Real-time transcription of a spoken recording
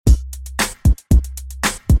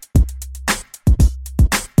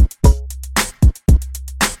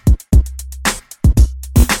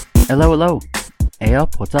Hello, hello. Hey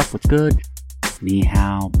up, what's up, what's good? Ni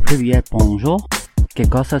hao, privyet, bonjour. Que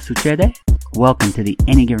cosa sucede? Welcome to the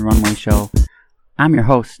Any Given Runway show. I'm your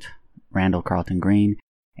host, Randall Carlton Green.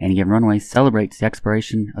 Any Given Runway celebrates the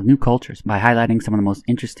exploration of new cultures by highlighting some of the most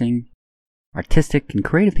interesting, artistic, and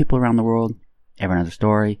creative people around the world. Everyone has a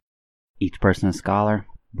story. Each person a scholar.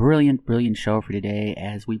 Brilliant show for today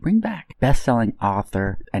as we bring back best-selling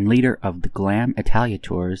author and leader of the Glam Italia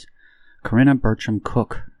tours, Corinna Bertram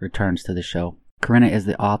Cook, returns to the show. Corinna is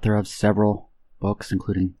the author of several books,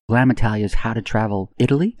 including Glam Italia's How to Travel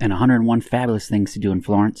Italy and 101 Fabulous Things to Do in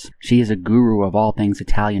Florence. She is a guru of all things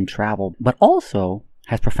Italian travel, but also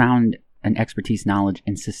has profound and expertise knowledge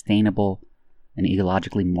in sustainable and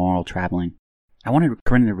ecologically moral traveling. I wanted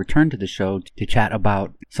Corinna to return to the show to chat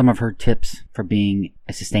about some of her tips for being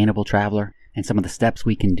a sustainable traveler and some of the steps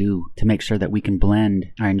we can do to make sure that we can blend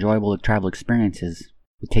our enjoyable travel experiences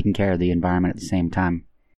with taking care of the environment at the same time.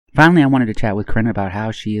 Finally, I wanted to chat with Corinna about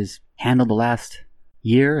how she has handled the last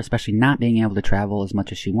year, especially not being able to travel as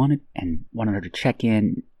much as she wanted, and wanted her to check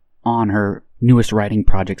in on her newest writing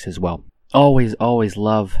projects as well. Always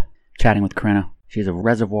love chatting with Corinna. She's a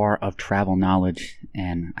reservoir of travel knowledge,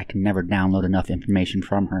 and I can never download enough information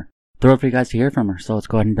from her. Thrilled for you guys to hear from her, so let's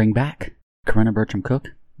go ahead and bring back Corinna Bertram Cook,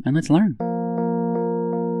 and let's learn.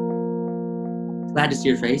 Glad to see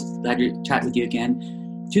your face. Glad to chat with you again.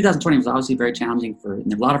 2020 was obviously very challenging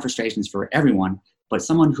and a lot of frustrations for everyone, but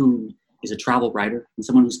someone who is a travel writer and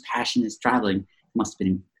someone whose passion is traveling must have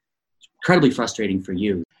been incredibly frustrating for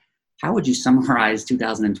you. How would you summarize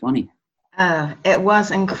 2020? It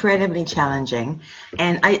was incredibly challenging,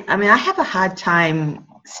 and I have a hard time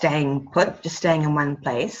staying put, just staying in one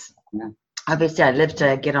place. Yeah. Obviously, I live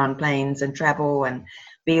to get on planes and travel and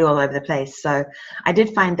be all over the place, so I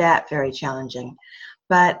did find that very challenging.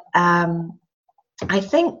 But I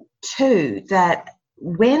think too that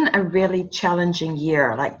when a really challenging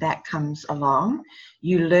year like that comes along,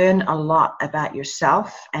 you learn a lot about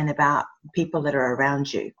yourself and about people that are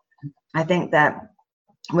around you. I think that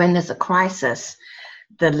when there's a crisis,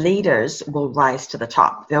 the leaders will rise to the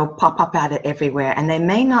top. They'll pop up out of everywhere, and they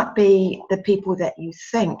may not be the people that you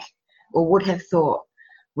think or would have thought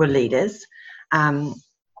were leaders. So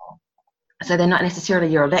they're not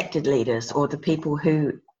necessarily your elected leaders or the people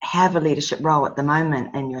who have a leadership role at the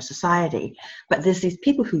moment in your society. But there's these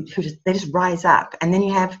people who they just rise up, and then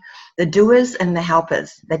you have the doers and the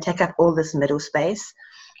helpers. They take up all this middle space.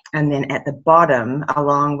 And then at the bottom,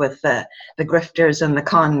 along with the grifters and the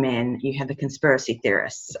con men, you have the conspiracy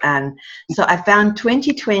theorists. And so I found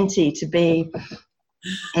 2020 to be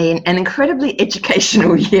an incredibly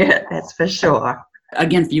educational year, that's for sure.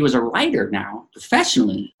 Again, for you as a writer now,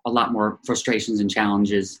 professionally, a lot more frustrations and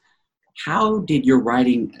challenges. How did your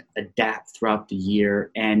writing adapt throughout the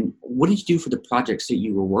year? And what did you do for the projects that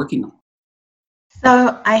you were working on?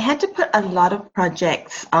 So I had to put a lot of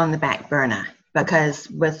projects on the back burner, because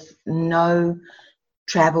with no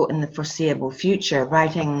travel in the foreseeable future,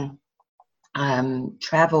 writing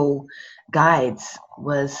travel guides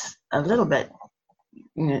was a little bit,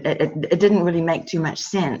 it didn't really make too much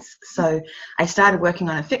sense. So I started working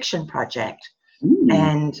on a fiction project,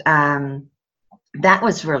 and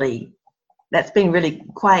that's been really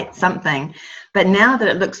quite something. But now that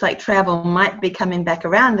it looks like travel might be coming back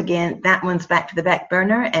around again, that one's back to the back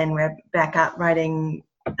burner, and we're back up writing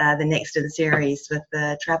the next of the series with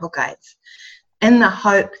the travel guides, in the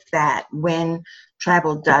hope that when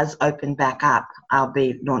travel does open back up, I'll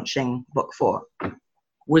be launching book 4.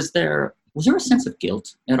 Was there a sense of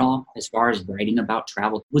guilt at all as far as writing about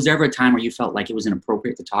travel? Was there ever a time where you felt like it was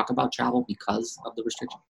inappropriate to talk about travel because of the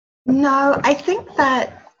restriction? No, I think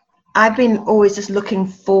that I've been always just looking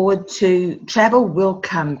forward to travel will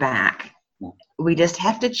come back. Yeah. We just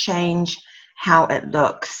have to change how it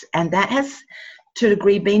looks, and that has to a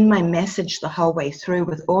degree been my message the whole way through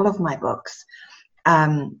with all of my books.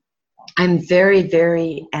 I'm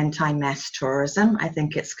very anti-mass tourism. I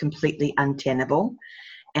think it's completely untenable,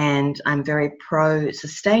 and I'm very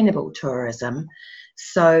pro-sustainable tourism.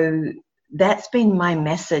 So that's been my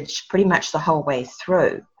message pretty much the whole way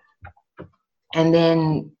through. And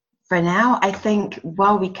then for now, I think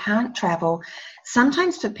while we can't travel,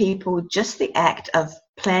 sometimes for people, just the act of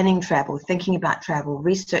planning travel, thinking about travel,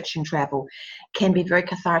 researching travel can be very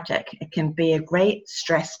cathartic. It can be a great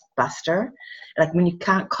stress buster. Like when you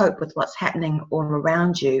can't cope with what's happening all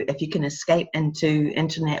around you, if you can escape into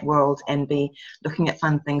internet world and be looking at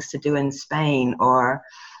fun things to do in Spain, or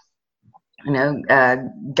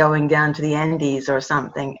going down to the Andes or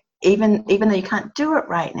something, even though you can't do it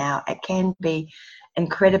right now, it can be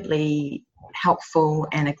incredibly helpful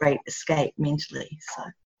and a great escape mentally. So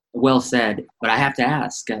Well said. But I have to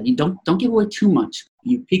ask, you don't give away too much.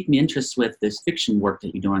 You piqued me interest with this fiction work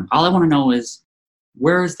that you're doing. All I want to know is,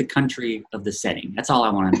 where is the country of the setting? That's all I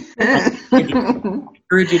want to know.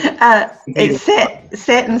 It's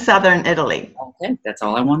set in southern Italy. Okay, that's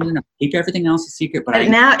all I wanted to know. Keep everything else a secret. But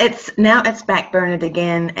now it's backburnered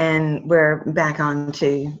again, and we're back on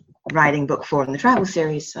to writing book 4 in the travel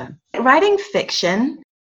series. So writing fiction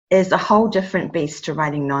is a whole different beast to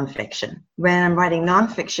writing nonfiction. When I'm writing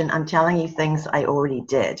nonfiction, I'm telling you things I already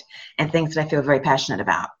did and things that I feel very passionate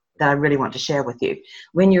about, that I really want to share with you.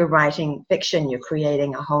 When you're writing fiction, you're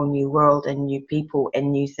creating a whole new world and new people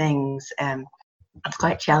and new things. It's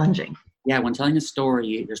quite challenging. Yeah, when telling a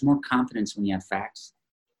story, there's more confidence when you have facts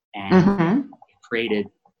and created.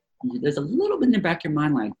 There's a little bit in the back of your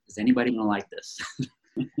mind, like, is anybody going to like this?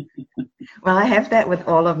 Well, I have that with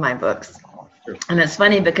all of my books. Sure. And it's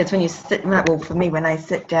funny because when I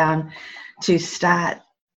sit down to start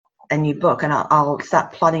a new book, and I'll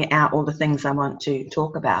start plotting out all the things I want to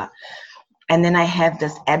talk about, and then I have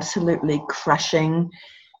this absolutely crushing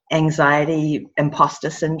anxiety imposter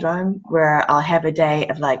syndrome where I'll have a day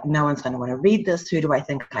of like, no one's going to want to read this. Who do I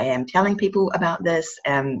think I am telling people about this?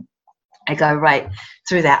 I go right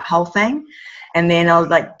through that whole thing, and then I'll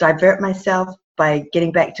like divert myself by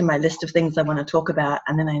getting back to my list of things I want to talk about,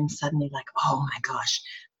 and then I'm suddenly like, oh my gosh,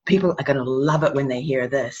 people are going to love it when they hear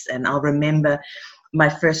this. And I'll remember my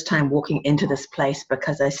first time walking into this place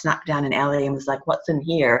because I snuck down an alley and was like, what's in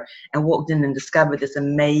here? And walked in and discovered this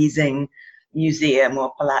amazing museum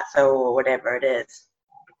or palazzo or whatever it is.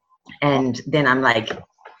 And then I'm like,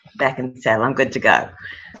 back in the saddle, I'm good to go.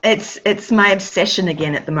 It's my obsession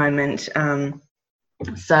again at the moment.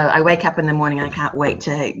 So I wake up in the morning, I can't wait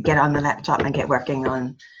to get on the laptop and get working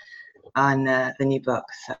on the new book.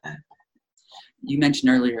 So. You mentioned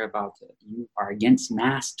earlier about you are against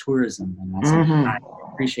mass tourism, and that's something I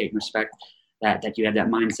appreciate and respect that you have that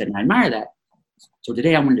mindset, and I admire that. So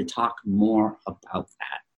today I wanted to talk more about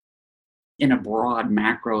that in a broad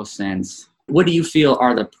macro sense. What do you feel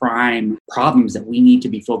are the prime problems that we need to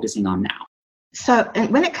be focusing on now? So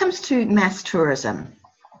when it comes to mass tourism,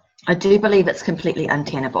 I do believe it's completely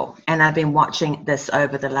untenable. And I've been watching this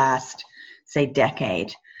over the last, say,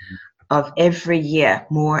 decade of every year,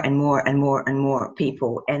 more and more and more and more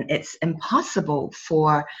people. And it's impossible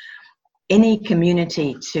for any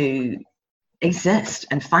community to exist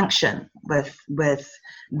and function with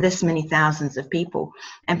this many thousands of people.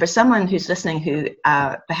 And for someone who's listening who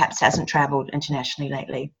perhaps hasn't traveled internationally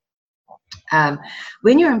lately,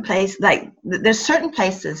 when you're in place, like there's certain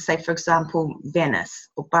places, say for example, Venice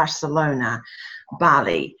or Barcelona,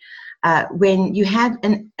 Bali, when you have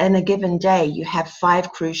in a given day, you have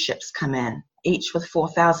 5 cruise ships come in, each with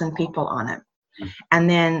 4,000 people on it. And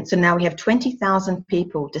then, so now we have 20,000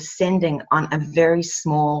 people descending on a very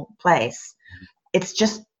small place. It's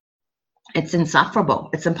insufferable.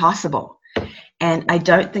 It's impossible. And I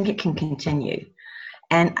don't think it can continue.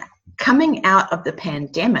 And coming out of the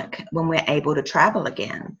pandemic, when we're able to travel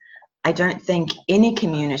again, I don't think any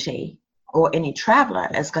community or any traveler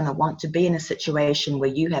is going to want to be in a situation where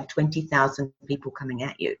you have 20,000 people coming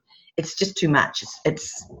at you. It's just too much.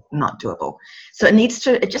 It's not doable. So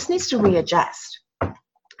it just needs to readjust.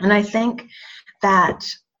 And I think that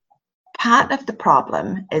part of the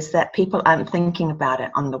problem is that people aren't thinking about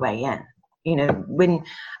it on the way in. You know,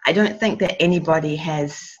 I don't think that anybody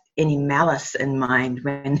has any malice in mind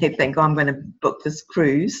when they think, oh, I'm going to book this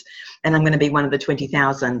cruise and I'm going to be one of the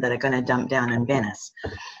 20,000 that are going to dump down in Venice.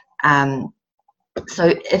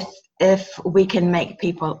 So if we can make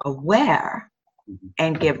people aware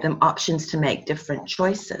and give them options to make different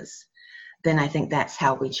choices, then I think that's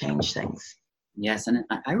how we change things. Yes, and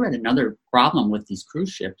I read another problem with these cruise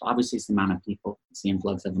ships. Obviously, it's the amount of people, it's the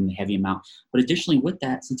influx of them, the heavy amount. But additionally with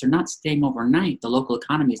that, since they're not staying overnight, the local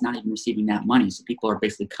economy is not even receiving that money. So people are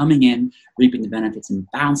basically coming in, reaping the benefits, and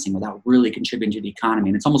bouncing without really contributing to the economy.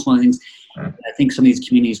 And it's almost one of the things that I think some of these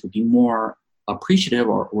communities would be more appreciative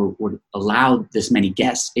or would allow this many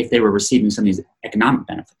guests if they were receiving some of these economic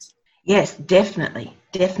benefits. Yes, definitely.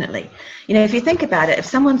 Definitely. You know, if you think about it, if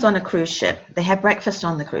someone's on a cruise ship, they have breakfast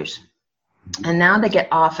on the cruise. And now they get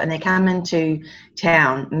off and they come into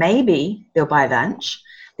town. Maybe they'll buy lunch.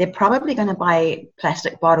 They're probably going to buy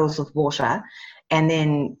plastic bottles of water, and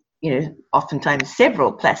then, you know, oftentimes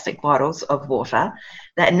several plastic bottles of water.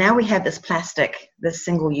 That now we have this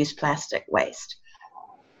single-use plastic waste.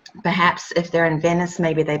 Perhaps if they're in Venice,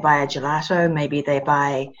 maybe they buy a gelato, maybe they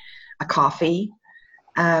buy a coffee.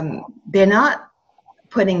 They're not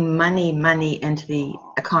putting money into the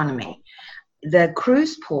economy. the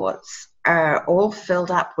cruise ports are all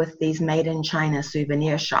filled up with these made in China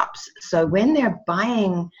souvenir shops. So when they're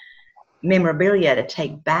buying memorabilia to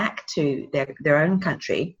take back to their own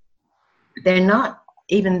country, they're not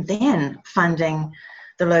even then funding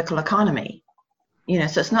the local economy.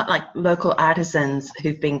 So it's not like local artisans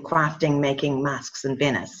who've been making masks in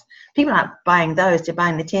Venice. People aren't buying those. They're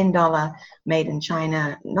buying the $10 made in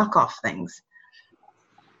China knockoff things.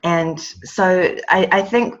 And so I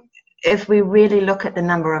think if we really look at the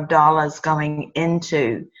number of dollars going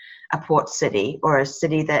into a port city or a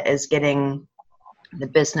city that is getting the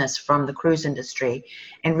business from the cruise industry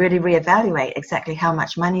and really reevaluate exactly how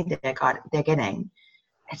much money they're getting,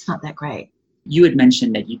 it's not that great. You had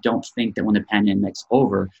mentioned that you don't think that when the pandemic's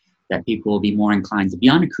over that people will be more inclined to be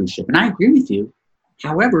on a cruise ship. And I agree with you.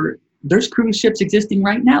 However, there's cruise ships existing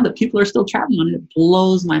right now that people are still traveling on, and it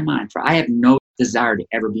blows my mind. I have no desire to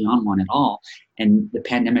ever be on one at all. And the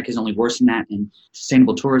pandemic has only worsened that, and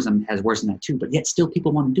sustainable tourism has worsened that too. But yet still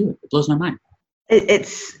people want to do it. It blows my mind.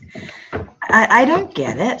 I don't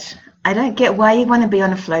get it. I don't get why you want to be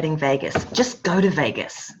on a floating Vegas. Just go to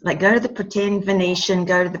Vegas. Like, go to the pretend Venetian,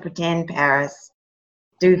 go to the pretend Paris,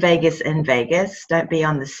 do Vegas in Vegas. Don't be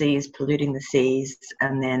on the seas, polluting the seas.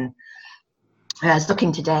 And then I was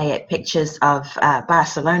looking today at pictures of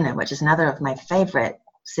Barcelona, which is another of my favorite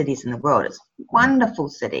cities in the world. It's a wonderful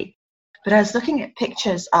city. But I was looking at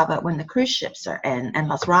pictures of it when the cruise ships are in, and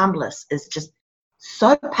Las Ramblas is just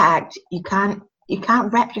so packed, you can't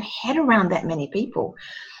wrap your head around that many people.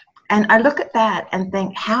 And I look at that and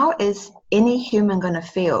think, how is any human going to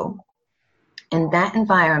feel in that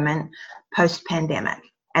environment post-pandemic?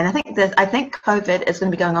 And I think COVID is going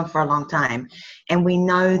to be going on for a long time. And we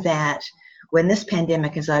know that when this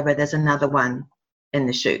pandemic is over, there's another one in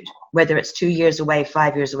the chute. Whether it's 2 years away,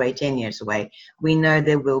 5 years away, 10 years away, we know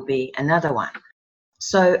there will be another one.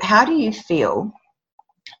 So how do you feel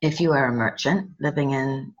if you are a merchant living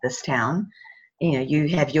in this town? You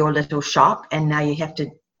have your little shop, and now you have to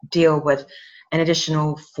deal with an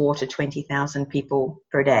additional 4,000 to 20,000 people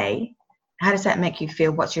per day. How does that make you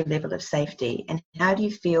feel? What's your level of safety? And how do you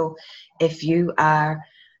feel if you are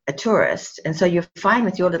a tourist? And so you're fine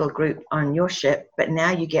with your little group on your ship, but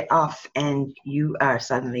now you get off and you are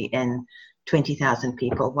suddenly in 20,000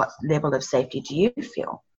 people. What level of safety do you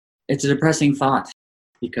feel? It's a depressing thought,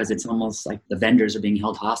 because it's almost like the vendors are being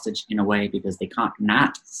held hostage in a way, because they can't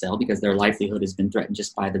not sell, because their livelihood has been threatened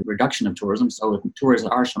just by the reduction of tourism. So if tourists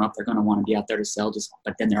are showing up, they're going to want to be out there to sell,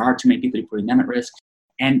 but then there are too many people putting them at risk.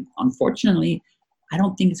 And unfortunately, I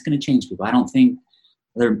don't think it's going to change people. I don't think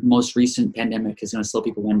the most recent pandemic is going to slow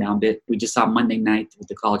people down a bit. We just saw Monday night with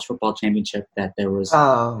the college football championship that there was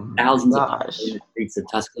thousands of people in the streets of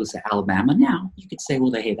Tuscaloosa, Alabama. Now, you could say,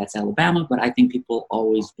 well, hey, that's Alabama, but I think people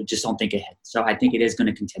always just don't think ahead. So I think it is going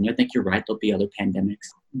to continue. I think you're right. There'll be other pandemics.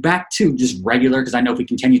 Back to just regular, because I know if we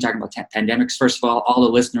continue talking about pandemics, first of all the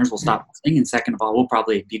listeners will stop listening, and second of all, we'll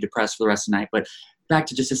probably be depressed for the rest of the night. But back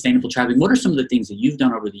to just sustainable traveling, what are some of the things that you've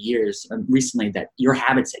done over the years recently, that your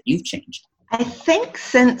habits that you've changed? I think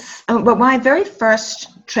since my very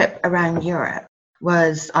first trip around Europe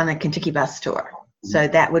was on a Kentucky bus tour. So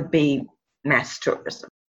that would be mass tourism.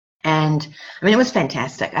 And I mean, it was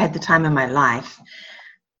fantastic. I had the time of my life.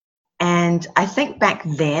 And I think back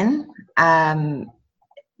then,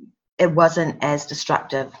 it wasn't as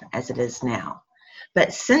destructive as it is now.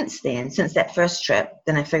 But since then, since that first trip,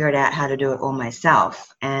 then I figured out how to do it all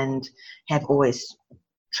myself, and have always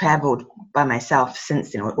traveled by myself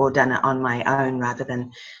since then, or done it on my own rather than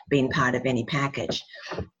being part of any package.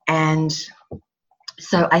 And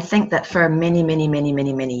so I think that for many, many, many,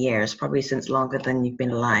 many, many years, probably since longer than you've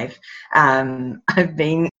been alive, I've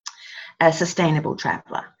been a sustainable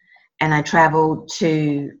traveler. And I travel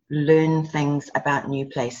to learn things about new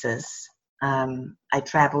places. I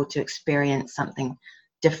travel to experience something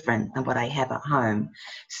different than what I have at home.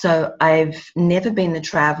 So I've never been the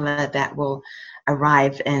traveler that will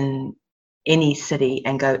arrive in any city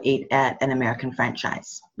and go eat at an American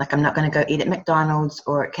franchise. Like, I'm not going to go eat at McDonald's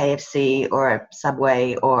or at KFC or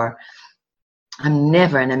Subway, or I'm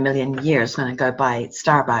never in a million years going to go buy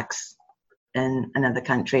Starbucks in another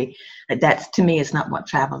country. That's, to me, is not what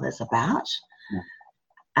travel is about.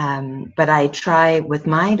 Yeah. But I try with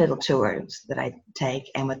my little tours that I take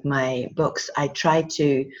and with my books, I try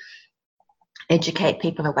to educate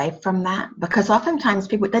people away from that, because oftentimes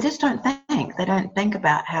people, they just don't think. They don't think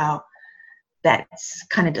about how that's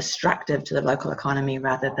kind of destructive to the local economy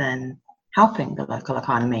rather than helping the local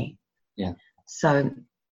economy. Yeah. So,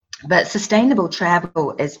 but sustainable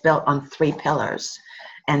travel is built on 3 pillars,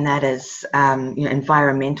 and that is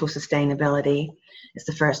environmental sustainability, is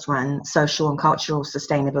the first one, social and cultural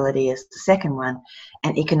sustainability is the second one,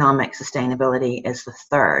 and economic sustainability is the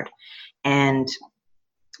third. And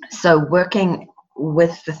so working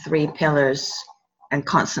with the three pillars and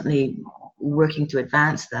constantly working to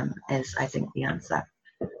advance them is, I think, the answer.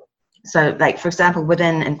 So, like, for example,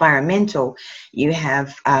 within environmental, you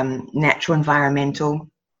have natural environmental,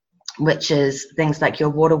 which is things like your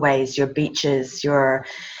waterways, your beaches, your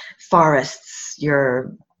forests,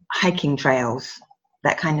 your hiking trails,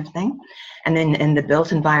 that kind of thing. And then in the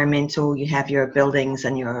built environmental, you have your buildings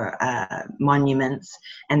and your monuments.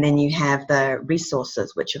 And then you have the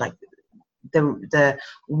resources, which are like the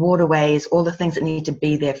waterways, all the things that need to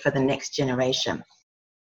be there for the next generation.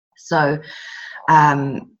 So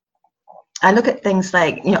I look at things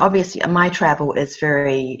like, obviously my travel is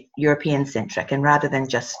very European centric, and rather than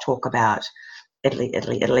just talk about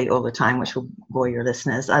Italy all the time, which will bore your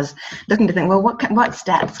listeners, I was looking to think, well, what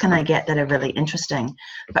stats can I get that are really interesting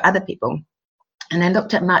for other people? And I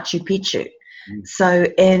looked at Machu Picchu. So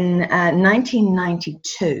in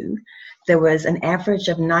 1992, there was an average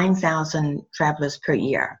of 9,000 travelers per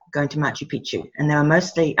year going to Machu Picchu, and they were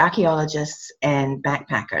mostly archaeologists and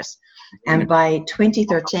backpackers. And by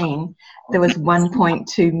 2013, there was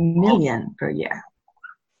 1.2 million per year.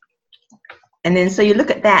 And then so you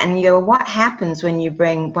look at that and you go, well, what happens when you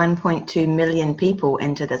bring 1.2 million people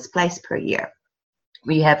into this place per year?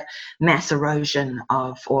 We have mass erosion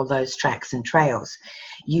of all those tracks and trails.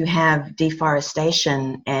 You have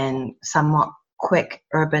deforestation and somewhat quick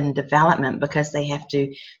urban development because they have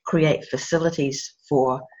to create facilities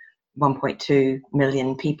for 1.2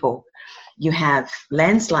 million people. You have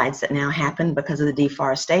landslides that now happen because of the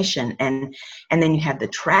deforestation, and then you have the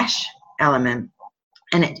trash element,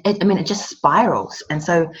 and it just spirals. And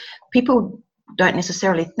so people don't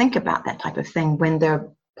necessarily think about that type of thing when they're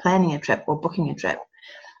planning a trip or booking a trip,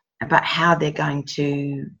 about how they're going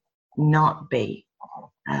to not be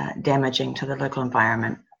damaging to the local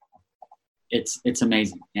environment. It's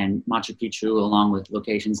amazing. And Machu Picchu, along with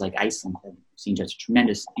locations like Iceland, have seen just a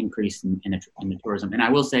tremendous increase in the tourism. And I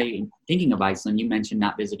will say, thinking of Iceland, you mentioned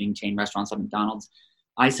not visiting chain restaurants like McDonald's.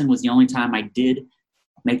 Iceland was the only time I did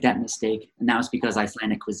make that mistake, and that was because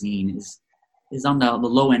Icelandic cuisine is on the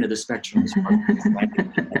low end of the spectrum.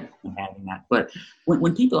 Having that. But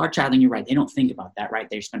when people are traveling, you're right, they don't think about that, right?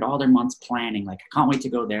 They spend all their months planning, like, I can't wait to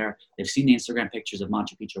go there. They've seen the Instagram pictures of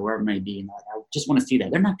Machu Picchu, or wherever it may be, and they're like, I just want to see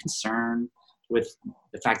that. They're not concerned with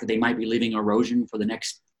the fact that they might be leaving erosion for the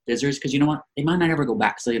next visitors, because you know what? They might not ever go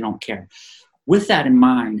back, so they don't care. With that in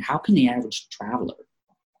mind, how can the average traveler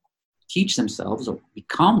teach themselves or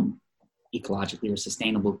become ecologically or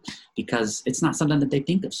sustainable, because it's not something that they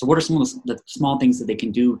think of? So what are some of the small things that they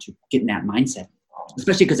can do to get in that mindset?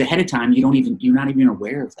 Especially because ahead of time, you're not even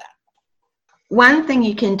aware of that. One thing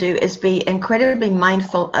you can do is be incredibly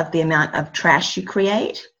mindful of the amount of trash you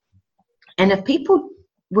create. And if people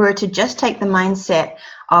were to just take the mindset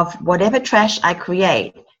of whatever trash I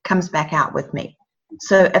create comes back out with me.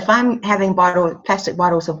 So if I'm having plastic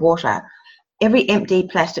bottles of water, every empty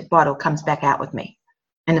plastic bottle comes back out with me.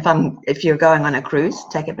 And if you're going on a cruise,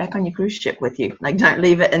 take it back on your cruise ship with you. Like, don't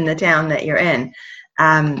leave it in the town that you're in.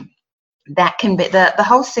 That can be the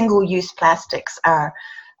whole single-use plastics are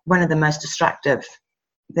one of the most destructive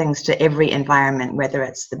things to every environment, whether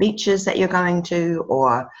it's the beaches that you're going to,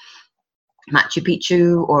 or Machu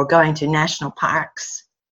Picchu, or going to national parks.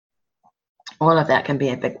 All of that can be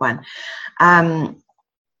a big one.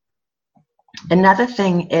 Another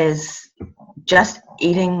thing is just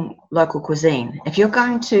eating local cuisine. If you're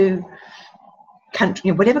going to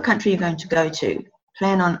whatever country you're going to go to,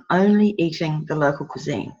 plan on only eating the local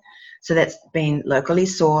cuisine. So that's been locally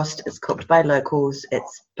sourced, it's cooked by locals,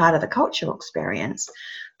 it's part of the cultural experience,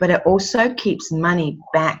 but it also keeps money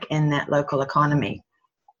back in that local economy.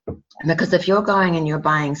 Because if you're going and you're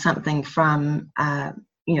buying something from an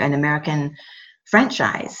American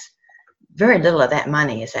franchise, very little of that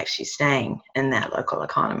money is actually staying in that local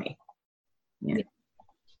economy. Yeah.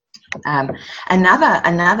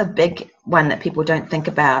 Another big one that people don't think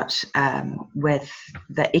about with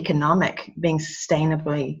the economic, being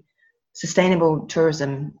sustainable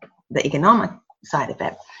tourism, the economic side of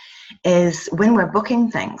it, is when we're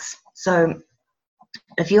booking things. So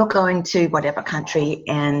if you're going to whatever country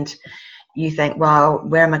and you think, well,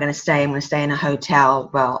 where am I going to stay? I'm going to stay in a hotel.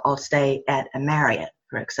 Well, I'll stay at a Marriott,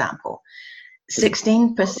 for example.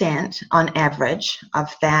 16% on average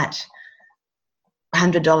of that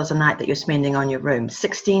 $100 a night that you're spending on your room,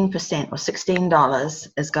 16% or $16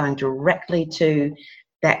 is going directly to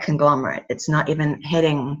that conglomerate. It's not even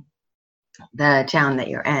hitting the town that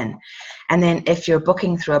you're in. And then if you're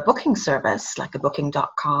booking through a booking service like a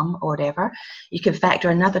booking.com or whatever, you can factor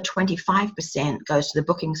another 25% goes to the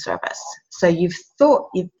booking service. So you've thought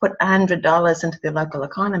you've put $100 into the local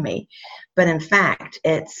economy, but in fact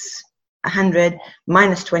it's 100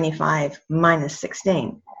 minus 25 minus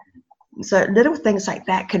 16. So little things like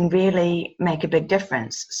that can really make a big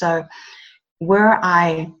difference. So were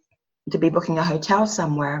I to be booking a hotel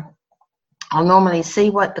somewhere, I'll normally see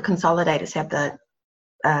what the consolidators have the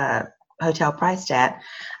hotel priced at,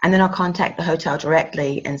 and then I'll contact the hotel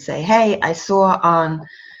directly and say, hey, I saw on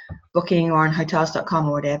Booking or on hotels.com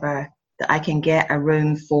or whatever that I can get a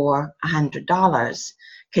room for $100.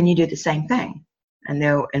 Can you do the same thing? And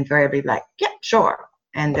they'll invariably be like, yeah, sure.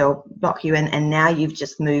 And they'll lock you in, and now you've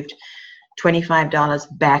just moved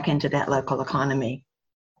 $25 back into that local economy.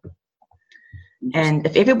 And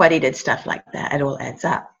if everybody did stuff like that, it all adds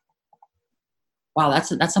up. Wow,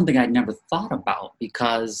 that's something I'd never thought about,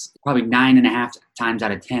 because probably 9.5 times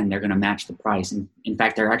out of 10 they're going to match the price, and in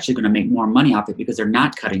fact they're actually going to make more money off it because they're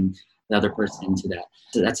not cutting the other person into that.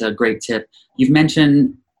 So that's a great tip. You've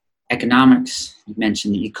mentioned economics, you've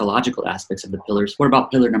mentioned the ecological aspects of the pillars. What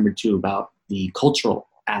about pillar number 2, about the cultural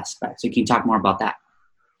aspects? So can you talk more about that?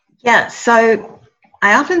 Yeah, so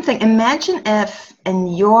I often think, imagine if in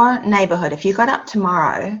your neighborhood, if you got up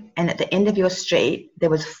tomorrow and at the end of your street,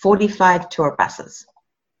 there was 45 tour buses.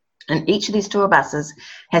 And each of these tour buses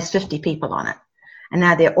has 50 people on it. And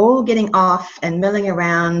now they're all getting off and milling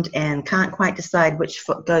around and can't quite decide which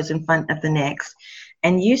foot goes in front of the next.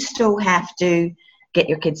 And you still have to get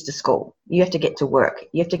your kids to school. You have to get to work.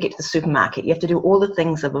 You have to get to the supermarket. You have to do all the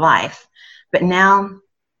things of life. But now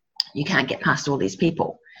you can't get past all these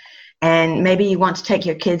people. And maybe you want to take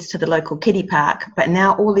your kids to the local kiddie park, but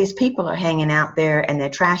now all these people are hanging out there and their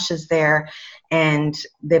trash is there and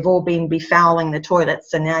they've all been befouling the toilets.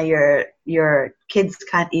 So now your kids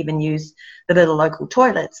can't even use the little local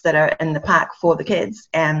toilets that are in the park for the kids,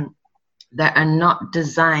 and that are not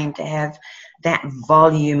designed to have that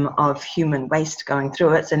volume of human waste going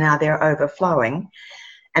through it. So now they're overflowing.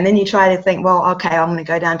 And then you try to think, well, okay, I'm going to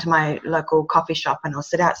go down to my local coffee shop and I'll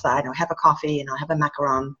sit outside and I'll have a coffee and I'll have a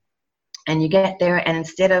macaron. And you get there, and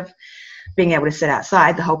instead of being able to sit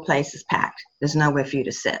outside, the whole place is packed. There's nowhere for you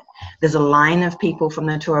to sit. There's a line of people from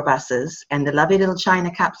the tour buses, and the lovely little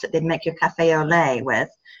china cups that they'd make your cafe au lait with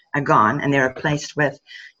are gone, and they're replaced with,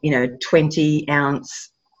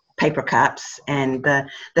 20-ounce paper cups. And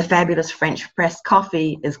the fabulous French press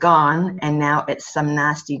coffee is gone, and now it's some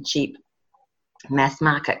nasty, cheap mass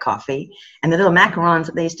market coffee. And the little macarons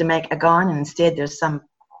that they used to make are gone, and instead there's some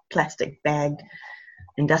plastic bagged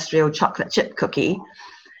industrial chocolate chip cookie,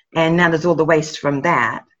 and now there's all the waste from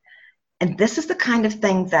that. And this is the kind of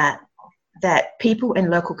thing that people in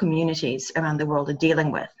local communities around the world are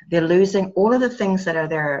dealing with. They're losing all of the things that are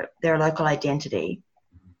their local identity,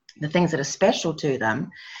 the things that are special to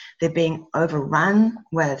them. They're being overrun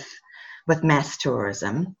with mass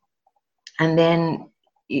tourism, and then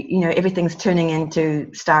everything's turning into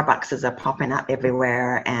Starbucks are popping up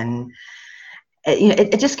everywhere, and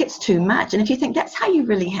it just gets too much. And if you think that's how you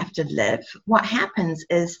really have to live, what happens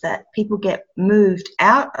is that people get moved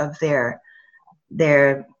out of their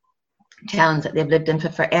towns that they've lived in for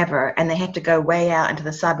forever, and they have to go way out into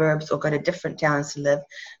the suburbs or go to different towns to live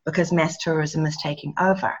because mass tourism is taking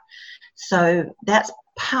over. So that's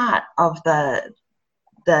part of the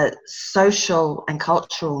social and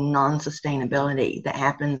cultural non-sustainability that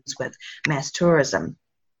happens with mass tourism.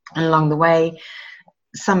 And along the way,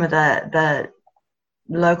 some of the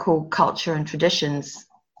local culture and traditions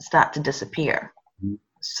start to disappear.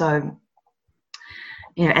 So,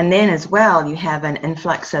 and then as well, you have an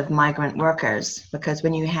influx of migrant workers, because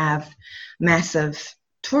when you have massive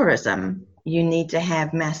tourism, you need to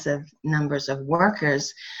have massive numbers of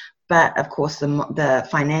workers. But of course, the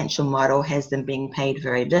financial model has them being paid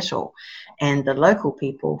very little. And the local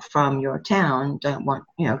people from your town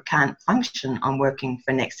can't function on working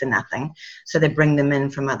for next to nothing. So they bring them in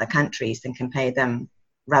from other countries and can pay them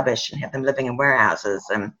rubbish and have them living in warehouses.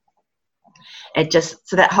 And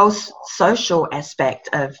so that whole social aspect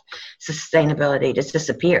of sustainability just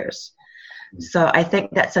disappears. So I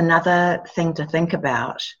think that's another thing to think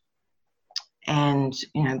about and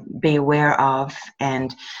be aware of,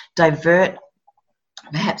 and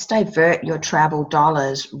perhaps divert your travel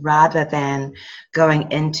dollars rather than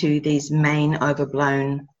going into these main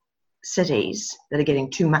overblown cities that are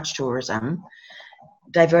getting too much tourism.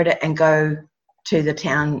 Divert it and go to the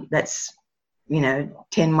town that's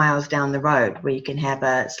 10 miles down the road, where you can have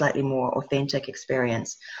a slightly more authentic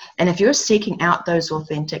experience. And if you're seeking out those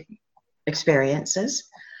authentic experiences,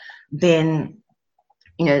 then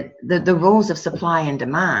the rules of supply and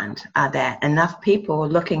demand are that enough people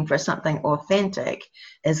looking for something authentic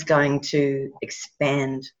is going to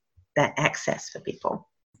expand that access for people.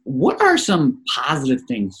 What are some positive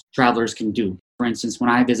things travelers can do? For instance, when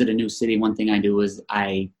I visit a new city, one thing I do is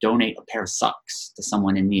I donate a pair of socks to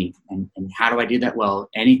someone in need. And how do I do that? Well,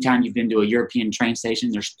 anytime you've been to a European train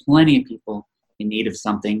station, there's plenty of people in need of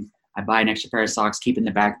something. I buy an extra pair of socks, keep it in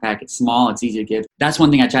the backpack. It's small, it's easy to give. That's one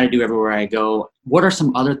thing I try to do everywhere I go. What are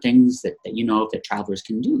some other things that that travelers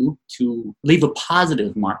can do to leave a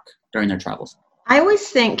positive mark during their travels? I always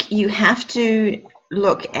think you have to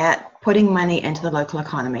look at putting money into the local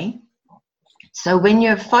economy. So when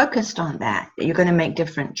you're focused on that, you're going to make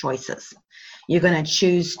different choices. You're going to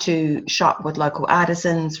choose to shop with local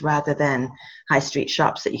artisans rather than high street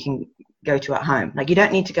shops that you can go to at home. Like, you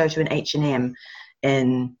don't need to go to an H&M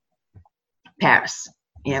in Paris.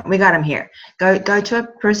 We got them here. Go to a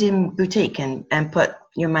Parisian boutique and put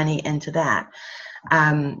your money into that.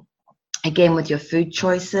 Again, with your food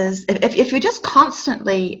choices, if you're just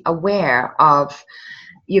constantly aware of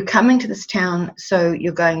you're coming to this town, so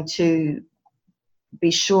you're going to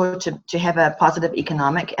be sure to have a positive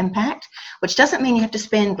economic impact, which doesn't mean you have to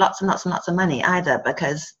spend lots and lots and lots of money either,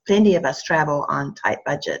 because plenty of us travel on tight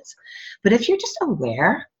budgets. But if you're just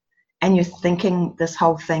aware and you're thinking this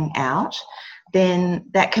whole thing out, then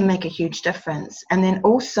that can make a huge difference. And then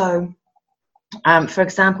also, for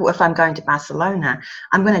example, if I'm going to Barcelona,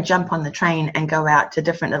 I'm going to jump on the train and go out to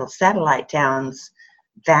different little satellite towns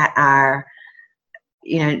that are,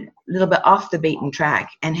 a little bit off the beaten track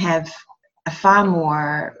and have a far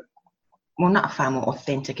more, well, not a far more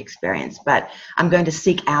authentic experience, but I'm going to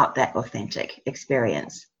seek out that authentic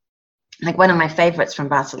experience. Like, one of my favorites from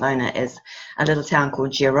Barcelona is a little town called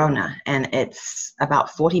Girona, and it's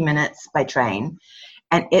about 40 minutes by train,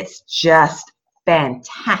 and it's just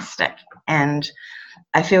fantastic. And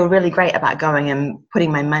I feel really great about going and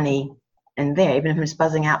putting my money in there, even if I'm just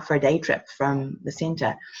buzzing out for a day trip from the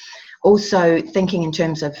center. Also thinking in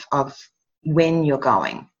terms of when you're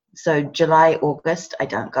going. So July, August, I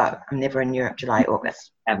don't go. I'm never in Europe July,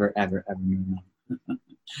 August. Ever.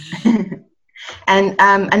 And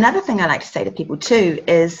another thing I like to say to people too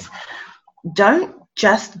is, don't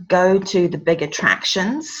just go to the big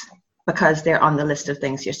attractions because they're on the list of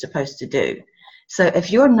things you're supposed to do. So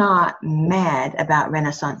if you're not mad about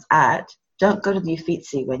Renaissance art, don't go to the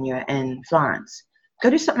Uffizi when you're in Florence. Go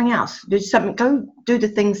do something else. Go do the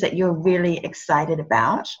things that you're really excited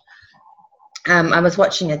about. I was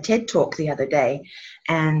watching a TED talk the other day,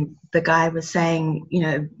 and the guy was saying,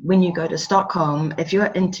 when you go to Stockholm, if you're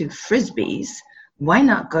into frisbees, why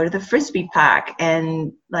not go to the frisbee park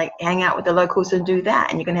and hang out with the locals and do that?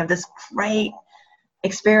 And you're going to have this great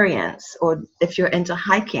experience. Or if you're into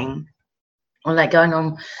hiking, or going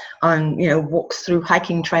on walks through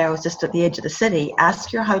hiking trails just at the edge of the city,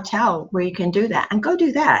 ask your hotel where you can do that and go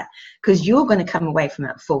do that, because you're going to come away from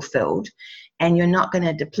it fulfilled and you're not going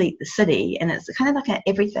to deplete the city. And it's kind of like an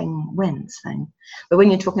everything wins thing. But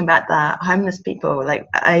when you're talking about the homeless people,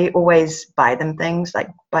 I always buy them things,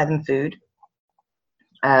 buy them food.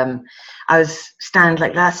 I was stunned,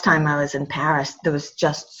 last time I was in Paris, there was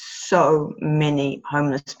just so many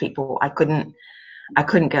homeless people. I couldn't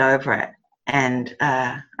get over it. And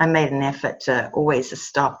I made an effort to always just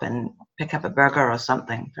stop and pick up a burger or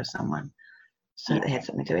something for someone so that they had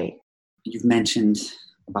something to eat. You've mentioned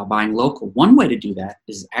about buying local. One way to do that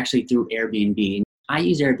is actually through Airbnb. I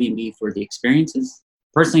use Airbnb for the experiences.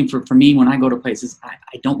 Personally, for me, when I go to places,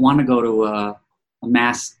 I don't want to go to a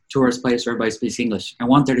mass tourist place where everybody speaks English. I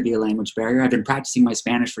want there to be a language barrier. I've been practicing my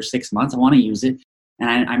Spanish for 6 months. I want to use it.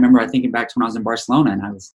 And I remember thinking back to when I was in Barcelona and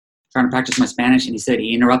I was trying to practice my Spanish, and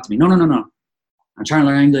he interrupted me. No. I'm trying to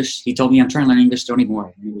learn English. He told me I'm trying to learn English. Don't even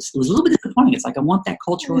worry. It was a little bit disappointing. It's I want that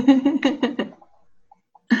culture.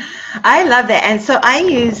 I love that. And so I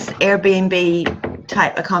use Airbnb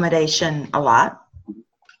type accommodation a lot,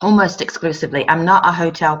 almost exclusively. I'm not a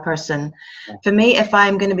hotel person. For me, if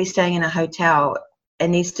I'm going to be staying in a hotel, it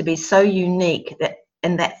needs to be so unique that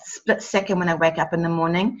in that split second when I wake up in the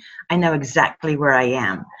morning, I know exactly where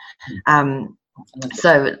I am.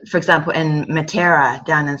 So, for example, in Matera,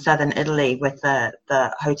 down in southern Italy, with the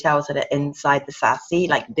hotels that are inside the Sassi,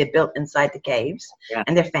 they're built inside the caves,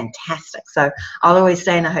 and they're fantastic. So I'll always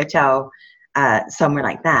stay in a hotel somewhere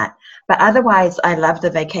like that. But otherwise, I love the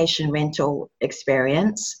vacation rental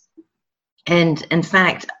experience. And in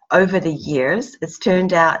fact, over the years, it's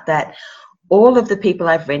turned out that all of the people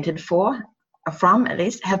I've rented from at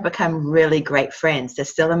least, have become really great friends. They're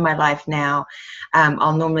still in my life now.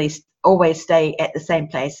 I'll normally always stay at the same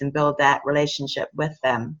place and build that relationship with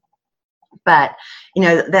them. But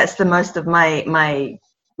that's the most of my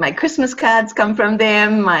Christmas cards come from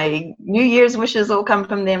them. My New Year's wishes all come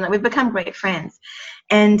from them. Like, we've become great friends,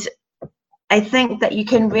 and I think that you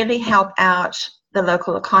can really help out the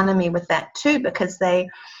local economy with that too, because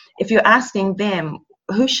if you're asking them,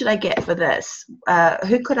 who should I get for this?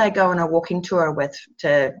 Who could I go on a walking tour with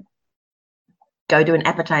to go do an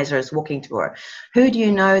appetizers walking tour? Who do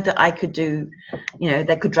you know that I could do,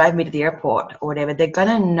 that could drive me to the airport or whatever? They're going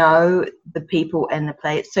to know the people and the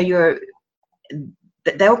place. So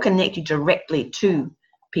they'll connect you directly to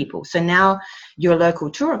people. So now your local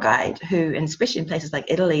tour guide, who, and especially in places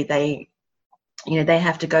like Italy, they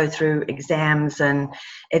have to go through exams, and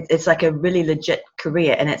it's like a really legit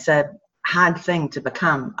career, and it's a hard thing to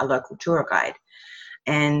become a local tour guide.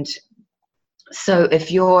 And so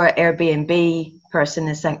if your Airbnb person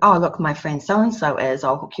is saying, oh, look, my friend so-and-so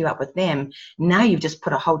I'll hook you up with them, now you've just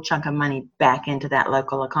put a whole chunk of money back into that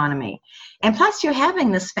local economy. And plus you're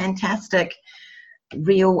having this fantastic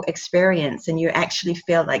real experience, and you actually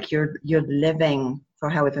feel like you're living for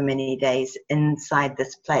however many days inside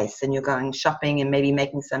this place, and you're going shopping and maybe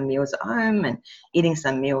making some meals at home and eating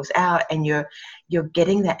some meals out, and you're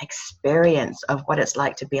getting that experience of what it's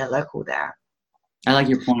like to be a local there. I like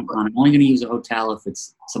your point, Ron. I'm only going to use a hotel if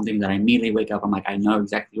it's something that I immediately wake up, I'm like, I know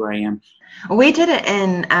exactly where I am. We did it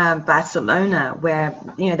in Barcelona, where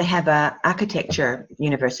they have a architecture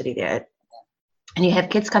university there, and you have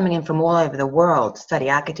kids coming in from all over the world to study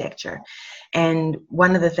architecture. And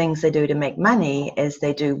one of the things they do to make money is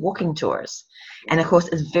they do walking tours. And of course,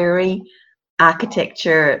 it's very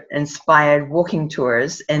architecture-inspired walking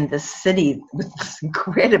tours in the city with this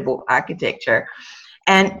incredible architecture.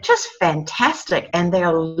 And just fantastic. And they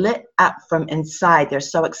are lit up from inside. They're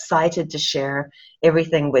so excited to share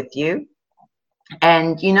everything with you.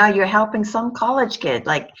 And, you're helping some college kid.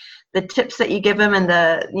 Like, the tips that you give them and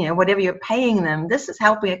the, whatever you're paying them, this is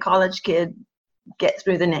helping a college kid get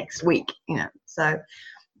through the next week, So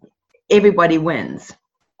everybody wins.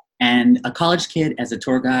 And a college kid as a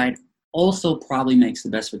tour guide also probably makes the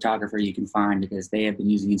best photographer you can find, because they have been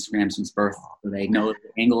using Instagram since birth. So they know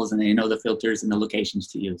the angles and they know the filters and the locations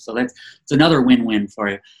to use. So it's another win-win for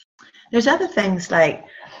you. There's other things like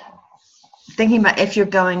thinking about if you're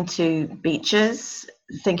going to beaches,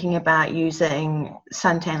 thinking about using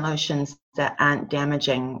suntan lotions that aren't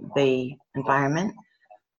damaging the environment.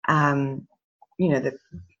 The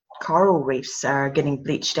coral reefs are getting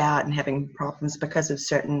bleached out and having problems because of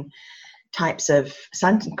certain types of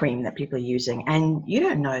sun cream that people are using, and you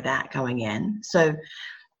don't know that going in. So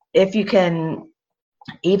if you can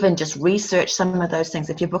even just research some of those things,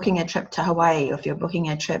 if you're booking a trip to Hawaii, or if you're booking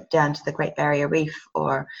a trip down to the Great Barrier Reef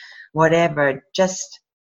or whatever, just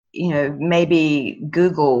maybe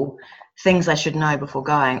Google things I should know before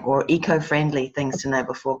going, or eco-friendly things to know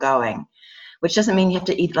before going, which doesn't mean you have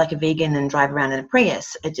to eat like a vegan and drive around in a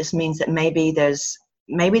Prius. It just means that maybe there's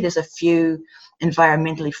a few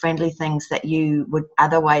environmentally friendly things that you would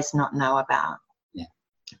otherwise not know about. Yeah.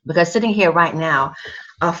 Because sitting here right now,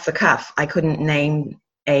 off the cuff, I couldn't name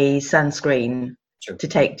a sunscreen to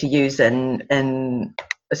take to use in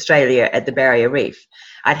Australia at the Barrier Reef.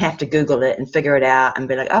 I'd have to Google it and figure it out and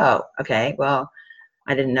be like, oh, okay, well,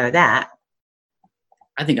 I didn't know that.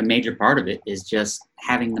 I think a major part of it is just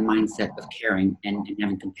having the mindset of caring and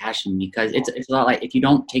having compassion, because it's a lot like, if you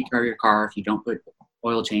don't take care of your car, if you don't put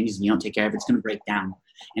oil changes and you don't take care of it, it's going to break down.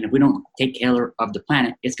 And if we don't take care of the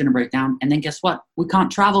planet, it's going to break down. And then guess what? We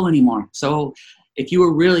can't travel anymore. So if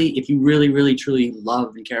you really, really, truly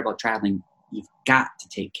love and care about traveling, you've got to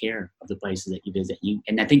take care of the places that you visit.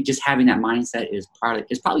 And I think just having that mindset is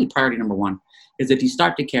probably priority number one. Because if you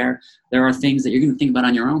start to care, there are things that you're going to think about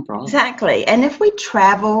on your own, probably. Exactly. And if we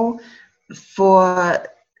travel for,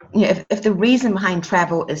 if the reason behind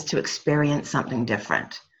travel is to experience something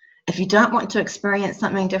different, if you don't want to experience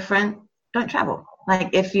something different, don't travel. Like,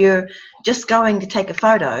 if you're just going to take a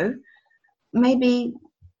photo, maybe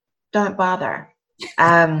don't bother.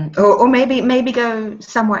 Or maybe go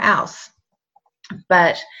somewhere else.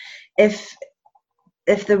 But if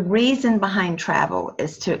the reason behind travel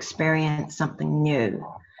is to experience something new,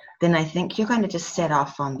 then I think you're going to just set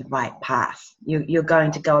off on the right path. You're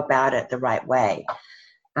going to go about it the right way.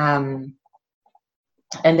 And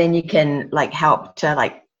then you can help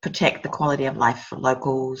to protect the quality of life for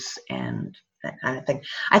locals and that kind of thing.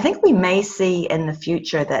 I think we may see in the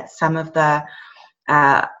future that some of the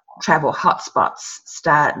travel hotspots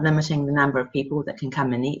start limiting the number of people that can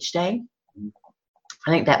come in each day. I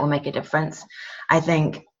think that will make a difference. I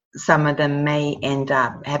think some of them may end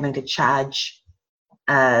up having to charge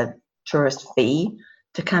a tourist fee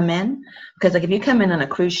to come in, because if you come in on a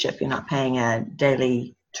cruise ship, you're not paying a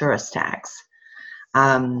daily tourist tax.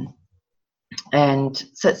 And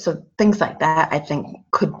so things like that, I think,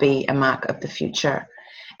 could be a mark of the future.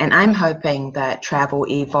 And I'm hoping that travel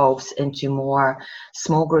evolves into more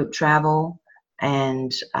small group travel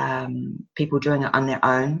and people doing it on their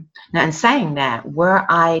own. Now, in saying that, were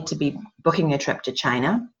I to be booking a trip to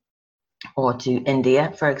China or to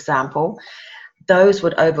India, for example, those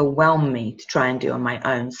would overwhelm me to try and do on my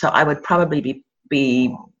own. So I would probably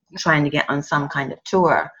be trying to get on some kind of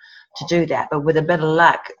tour to do that. But with a bit of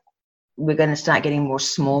luck, we're going to start getting more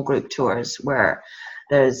small group tours where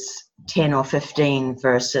there's 10 or 15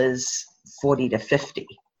 versus 40 to 50.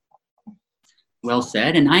 Well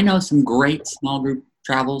said. And I know some great small group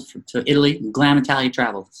travels to Italy, Glam Italia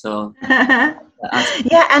Travel. So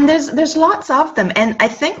yeah, and there's lots of them. And I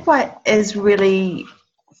think what is really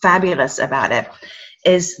fabulous about it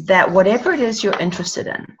is that whatever it is you're interested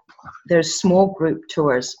in, there's small group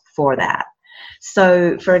tours for that.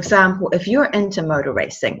 So, for example, if you're into motor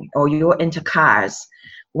racing or you're into cars,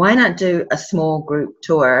 why not do a small group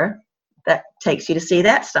tour that takes you to see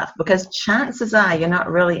that stuff? Because chances are you're not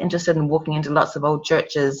really interested in walking into lots of old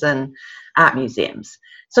churches and art museums.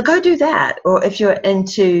 So go do that. Or if you're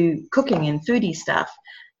into cooking and foodie stuff,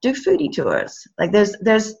 do foodie tours. Like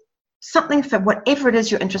there's something for whatever it is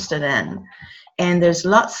you're interested in. And there's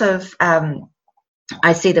lots of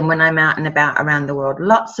I see them when I'm out and about around the world,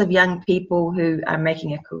 lots of young people who are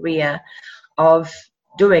making a career of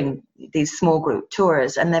doing these small group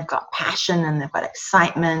tours, and they've got passion and they've got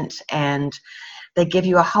excitement and they give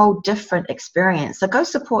you a whole different experience. So go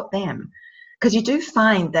support them, because you do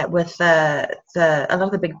find that with a lot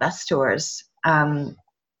of the big bus tours, the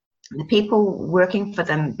people working for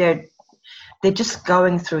them, they're just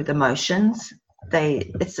going through the motions.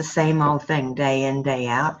 It's the same old thing day in, day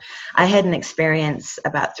out. I had an experience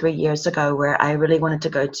about 3 years ago where I really wanted to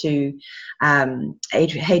go to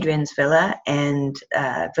Hadrian's Villa and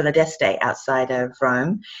Villa d'Este outside of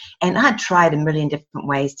Rome. And I tried a million different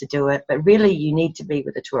ways to do it, but really you need to be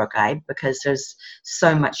with a tour guide because there's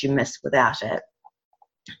so much you miss without it.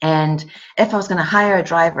 And if I was going to hire a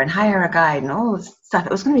driver and hire a guide and all this stuff,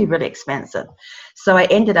 it was going to be really expensive. So I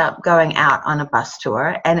ended up going out on a bus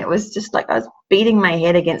tour, and it was just like I was beating my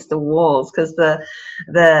head against the walls because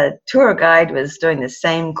the tour guide was doing the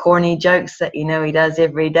same corny jokes that he does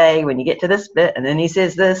every day when you get to this bit, and then he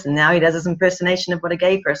says this, and now he does this impersonation of what a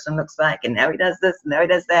gay person looks like, and now he does this, and now he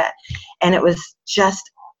does that. And it was just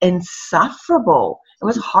insufferable. It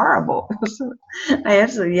was horrible. I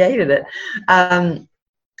absolutely hated it.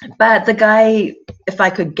 But the guy, if I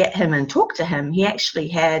could get him and talk to him, he actually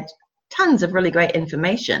had tons of really great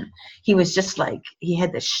information. He was just like, he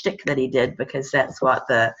had the shtick that he did because that's what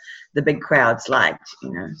the big crowds liked,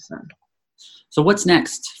 So what's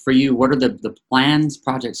next for you? What are the plans,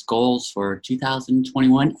 projects, goals for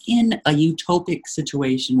 2021 in a utopic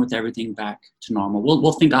situation with everything back to normal?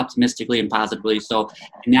 We'll think optimistically and positively. So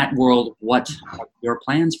in that world, what are your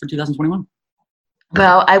plans for 2021?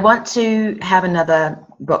 Well, I want to have another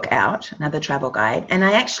book out, another travel guide. And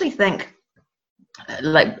I actually think,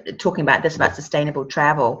 like talking about sustainable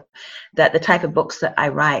travel, that the type of books that I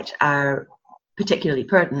write are particularly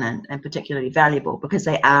pertinent and particularly valuable because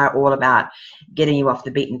they are all about getting you off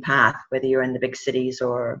the beaten path, whether you're in the big cities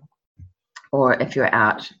or if you're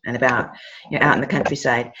out and about, out in the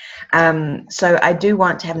countryside. So I do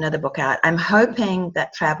want to have another book out. I'm hoping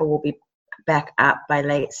that travel will be back up by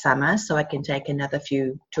late summer so I can take another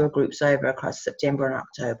few tour groups over across September and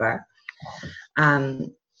October.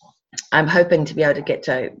 I'm hoping to be able to get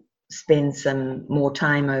to spend some more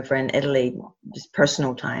time over in Italy, just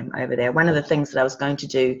personal time over there. One of the things that I was going to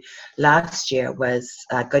do last year was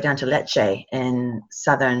go down to Lecce in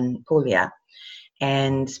southern Puglia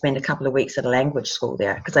and spend a couple of weeks at a language school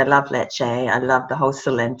there because I love Lecce. I love the whole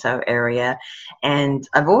Salento area. And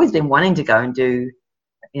I've always been wanting to go and do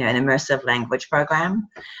an immersive language program,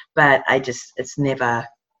 but it's never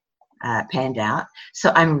panned out.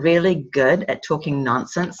 So I'm really good at talking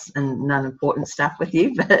nonsense and non-important stuff with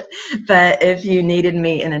you, but if you needed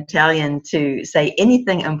me in Italian to say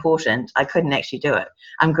anything important, I couldn't actually do it.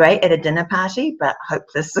 I'm great at a dinner party, but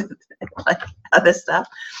hopeless at like other stuff.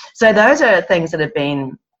 So those are things that have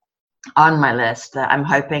been on my list that I'm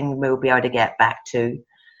hoping we'll be able to get back to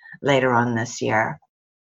later on this year.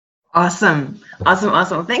 Awesome.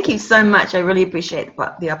 Thank you so much. I really appreciate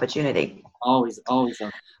the opportunity. Always. We'll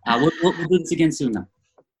do this again soon now.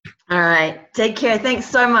 All right. Take care. Thanks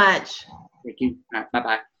so much. Thank you. All right,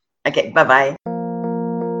 bye-bye. Okay, bye-bye.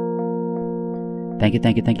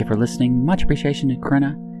 Thank you for listening. Much appreciation to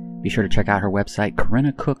Corinna. Be sure to check out her website,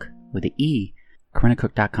 Corinna Cook with an E,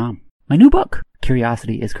 corinnacook.com. My new book,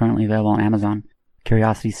 Curiosity, is currently available on Amazon.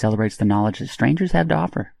 Curiosity celebrates the knowledge that strangers have to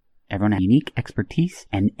offer. Everyone has unique expertise,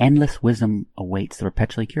 and endless wisdom awaits the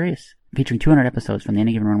perpetually curious. Featuring 200 episodes from the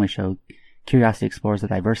Any Given Runway show, Curiosity explores the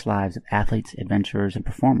diverse lives of athletes, adventurers, and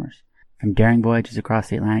performers. From daring voyages across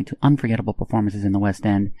the Atlantic to unforgettable performances in the West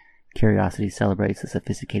End, Curiosity celebrates the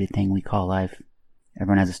sophisticated thing we call life.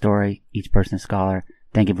 Everyone has a story, each person a scholar.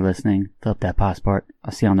 Thank you for listening. Fill up that passport.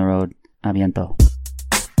 I'll see you on the road. Aviento.